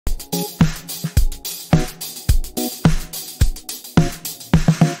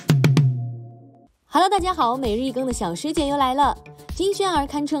Hello， 大家好，每日一更的小师姐又来了。金宣儿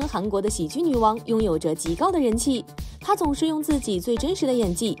堪称韩国的喜剧女王，拥有着极高的人气。她总是用自己最真实的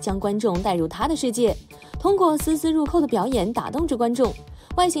演技，将观众带入她的世界，通过丝丝入扣的表演打动着观众。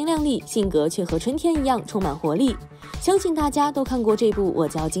外形靓丽，性格却和春天一样充满活力。相信大家都看过这部《我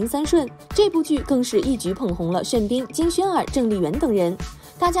叫金三顺》，这部剧更是一举捧红了炫彬、金宣儿、郑丽媛等人。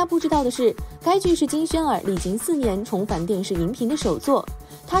大家不知道的是，该剧是金宣儿历经4年重返电视荧屏的首作。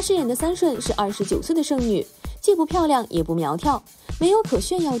她饰演的三顺是29岁的剩女，既不漂亮也不苗条，没有可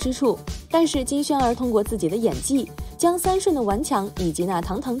炫耀之处。但是金宣儿通过自己的演技，将三顺的顽强以及那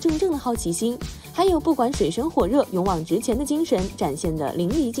堂堂正正的好奇心，还有不管水深火热、勇往直前的精神展现得淋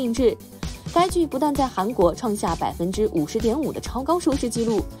漓尽致。该剧不但在韩国创下50.5%的超高收视纪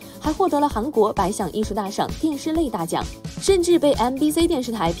录，还获得了韩国百想艺术大赏电视类大奖，甚至被 MBC 电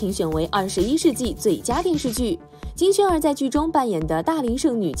视台评选为21世纪最佳电视剧。金宣儿在剧中扮演的大龄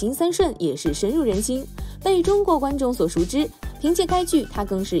剩女金三顺也是深入人心，被中国观众所熟知。凭借该剧，她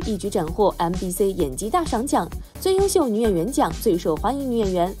更是一举斩获 MBC 演技大赏奖、最优秀女演员奖、最受欢迎女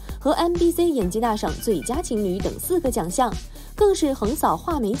演员和 MBC 演技大赏最佳情侣等4个奖项，更是横扫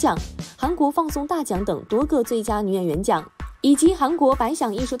华美奖、韩国放送大奖等多个最佳女演员奖，以及韩国百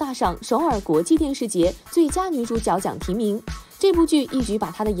想艺术大赏首尔国际电视节最佳女主角奖提名。这部剧一举把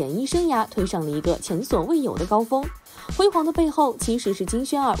她的演艺生涯推上了一个前所未有的高峰。辉煌的背后，其实是金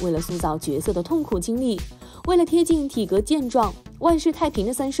宣儿为了塑造角色的痛苦经历。为了贴近体格健壮、万事太平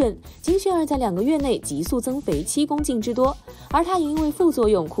的三顺，金宣儿在2个月内急速增肥7公斤之多，而她也因为副作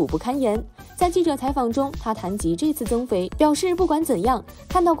用苦不堪言。在记者采访中，她谈及这次增肥，表示不管怎样，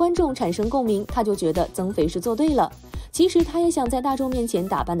看到观众产生共鸣，她就觉得增肥是做对了。其实她也想在大众面前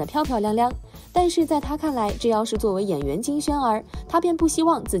打扮得漂漂亮亮，但是在她看来，只要是作为演员金宣儿，她便不希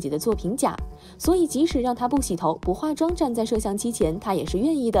望自己的作品假，所以即使让她不洗头、不化妆站在摄像机前，她也是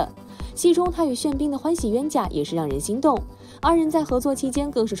愿意的。戏中她与炫彬的欢喜冤家也是让人心动，二人在合作期间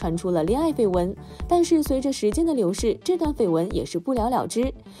更是传出了恋爱绯闻，但是随着时间的流逝，这段绯闻也是不了了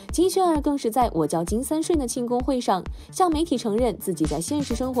之。金宣儿更是在我叫金三顺的庆功会上向媒体承认自己在现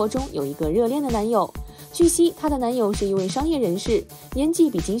实生活中有一个热恋的男友。据悉，她的男友是一位商业人士，年纪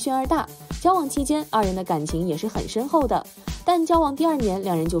比金宣儿大，交往期间二人的感情也是很深厚的，但交往第2年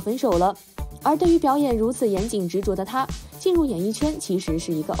2人就分手了。而对于表演如此严谨执着的她，进入演艺圈其实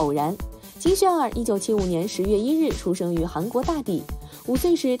是一个偶然。金宣儿1975年10月1日出生于韩国大地，5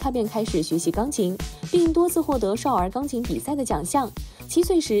岁时她便开始学习钢琴，并多次获得少儿钢琴比赛的奖项。7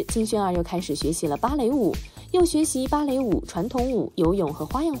岁时，金宣儿又开始学习了芭蕾舞，又学习芭蕾舞、传统舞、游泳和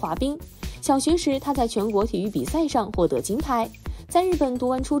花样滑冰。小学时，她在全国体育比赛上获得金牌。在日本读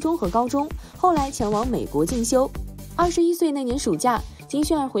完初中和高中，后来前往美国进修。21岁那年暑假，金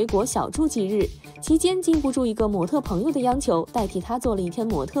宣儿回国小住几日，期间禁不住一个模特朋友的央求，代替他做了1天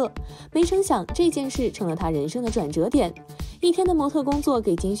模特。没成想这件事成了他人生的转折点。1天的模特工作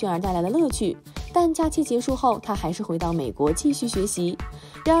给金宣儿带来了乐趣，但假期结束后，他还是回到美国继续学习。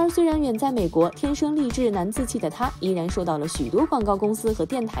然而，虽然远在美国，天生丽质难自弃的他依然受到了许多广告公司和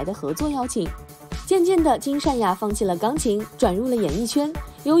电台的合作邀请。渐渐的，金善雅放弃了钢琴，转入了演艺圈。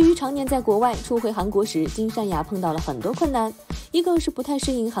由于常年在国外，初回韩国时，金善雅碰到了很多困难，一个是不太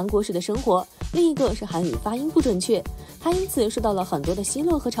适应韩国式的生活，另一个是韩语发音不准确，她因此受到了很多的奚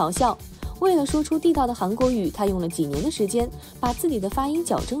落和嘲笑。为了说出地道的韩国语，她用了几年的时间把自己的发音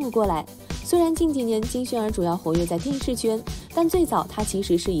矫正了过来。虽然近几年金宣儿主要活跃在电视圈，但最早她其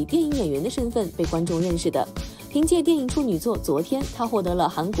实是以电影演员的身份被观众认识的。凭借电影处女作《昨天》，她获得了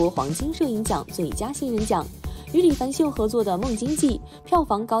韩国黄金摄影奖最佳新人奖。与李凡秀合作的《梦经济》票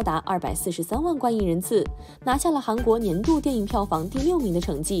房高达243万观影人次，拿下了韩国年度电影票房第6名的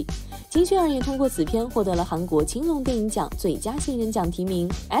成绩。金宣儿也通过此片获得了韩国青龙电影奖最佳新人奖提名，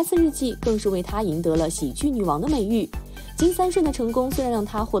《S 日记》更是为她赢得了喜剧女王的美誉。金三顺的成功虽然让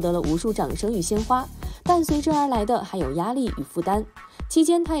她获得了无数掌声与鲜花，但随之而来的还有压力与负担。期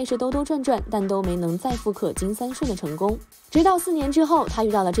间她也是兜兜转转，但都没能再复刻金三顺的成功。直到4年之后，她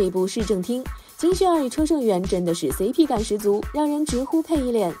遇到了这部《市政厅》，金宣儿与车胜元真的是 CP 感十足，让人直呼配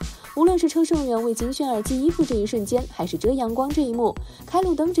一脸。无论是车胜元为金宣儿系衣服这一瞬间，还是遮阳光这一幕，开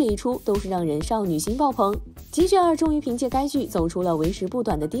路灯这一出，都是让人少女心爆棚。金宣儿终于凭借该剧走出了为时不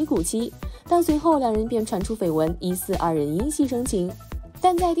短的低谷期，但随后2人便传出绯闻，疑似2人因戏生情。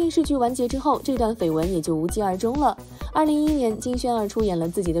但在电视剧完结之后，这段绯闻也就无疾而终了。2011年，金宣儿出演了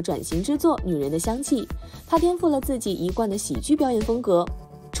自己的转型之作《女人的香气》，她颠覆了自己一贯的喜剧表演风格。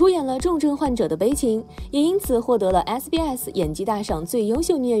出演了重症患者的悲情，也因此获得了 SBS 演技大赏最优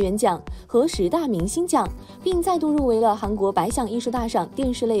秀女演员奖和10大明星奖，并再度入围了韩国百想艺术大赏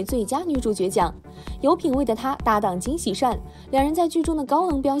电视类最佳女主角奖。有品位的她搭档金喜善，两人在剧中的高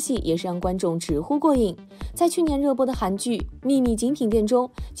能飙戏也是让观众直呼过瘾。在去年热播的韩剧《秘密精品店》中，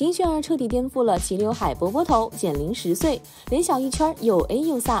金宣儿彻底颠覆了齐刘海、波波头、减龄10岁，脸小一圈，又 A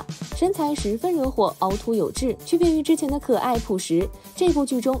又飒，身材十分惹火，凹凸有致。区别于之前的可爱朴实，这部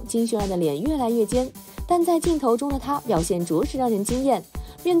剧中金宣儿的脸越来越尖，但在镜头中的她表现着实让人惊艳。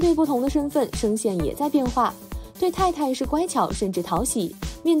面对不同的身份，声线也在变化。对太太是乖巧甚至讨喜，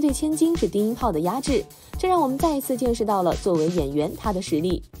面对千金是低音炮的压制，这让我们再一次见识到了作为演员她的实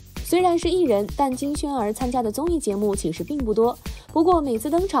力。虽然是艺人，但金宣儿参加的综艺节目其实并不多，不过每次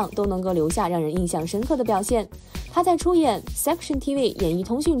登场都能够留下让人印象深刻的表现。她在出演 Section TV 演艺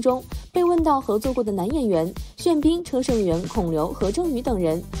通讯中，被问到合作过的男演员炫彬、车胜元、孔刘、何正宇等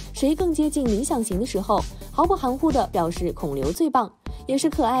人谁更接近理想型的时候，毫不含糊地表示孔刘最棒。也是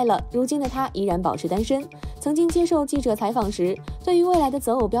可爱了，如今的她依然保持单身。曾经接受记者采访时，对于未来的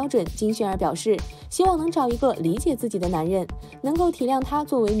择偶标准，金宣儿表示希望能找一个理解自己的男人，能够体谅她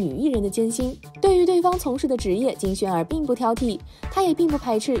作为女艺人的艰辛。对于对方从事的职业，金宣儿并不挑剔，她也并不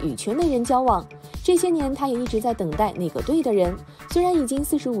排斥与圈内人交往。这些年，她也一直在等待那个对的人。虽然已经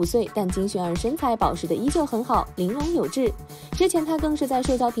45岁，但金宣儿身材保持得依旧很好，玲珑有致。之前她更是在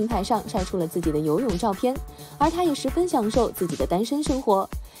社交平台上晒出了自己的游泳照片，而她也十分享受自己的单身生活。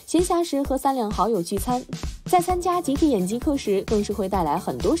闲暇时和3两好友聚餐，在参加集体演技课时，更是会带来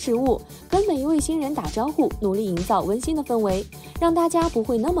很多食物，跟每一位新人打招呼，努力营造温馨的氛围，让大家不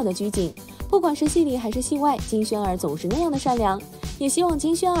会那么的拘谨。不管是戏里还是戏外，金宣儿总是那样的善良，也希望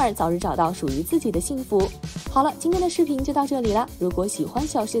金宣儿早日找到属于自己的幸福。好了，今天的视频就到这里了。如果喜欢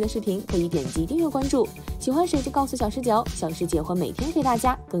小师姐的视频，可以点击订阅关注，喜欢谁就告诉小师姐哦，小师姐会每天给大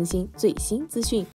家更新最新资讯。